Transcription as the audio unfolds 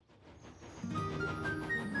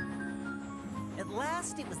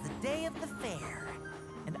last, it was the day of the fair,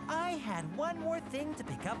 and I had one more thing to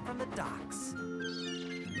pick up from the docks.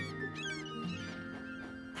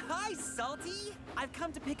 Hi, Salty! I've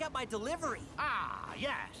come to pick up my delivery. Ah,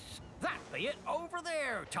 yes. That be it over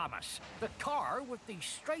there, Thomas. The car with the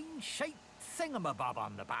strange-shaped thingamabob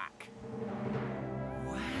on the back.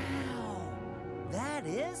 Wow, that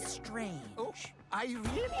is strange. Oh, I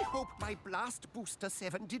really hope my Blast Booster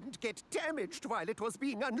 7 didn't get damaged while it was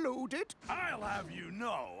being unloaded. I'll have you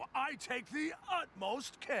know, I take the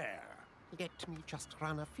utmost care. Let me just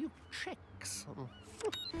run a few checks.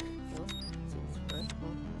 Okay.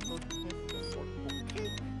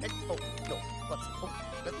 Oh, no. What's... Oh,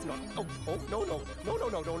 that's not... Oh, no.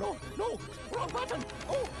 Wrong button.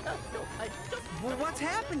 Oh, no, I just... Well, what's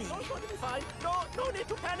happening? Oh, it's going to be fine. No need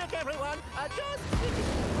to panic, everyone. Just...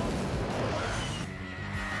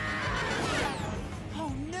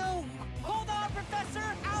 Oh, no! Hold on,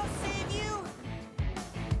 Professor! I'll save you!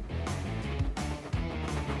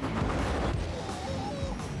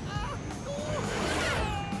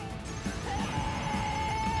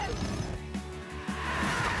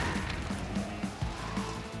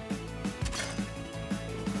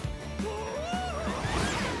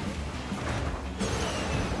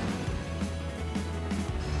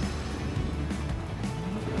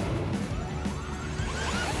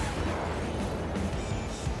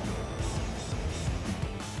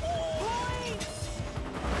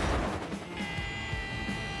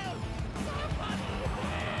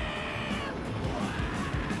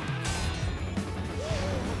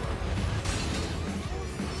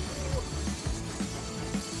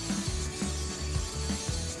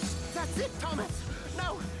 That's it, Thomas!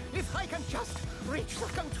 Now, if I can just reach the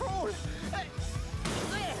control... there!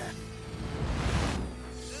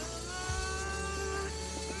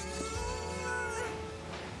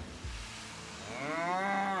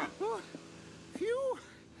 Oh, phew!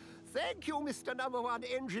 Thank you, Mr. Number One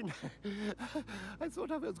Engine. I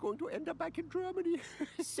thought I was going to end up back in Germany.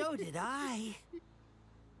 So did I.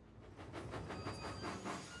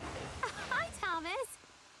 Hi, Thomas.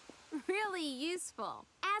 Really useful,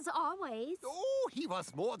 as always. Oh, he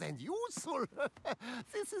was more than useful.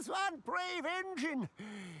 This is one brave engine.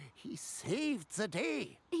 He saved the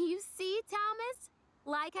day. You see, Thomas?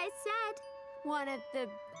 Like I said, one of the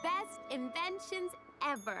best inventions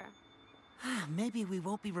ever. Maybe we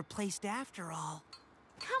won't be replaced after all.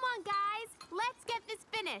 Come on, guys. Let's get this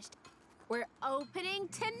finished. We're opening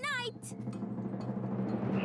tonight.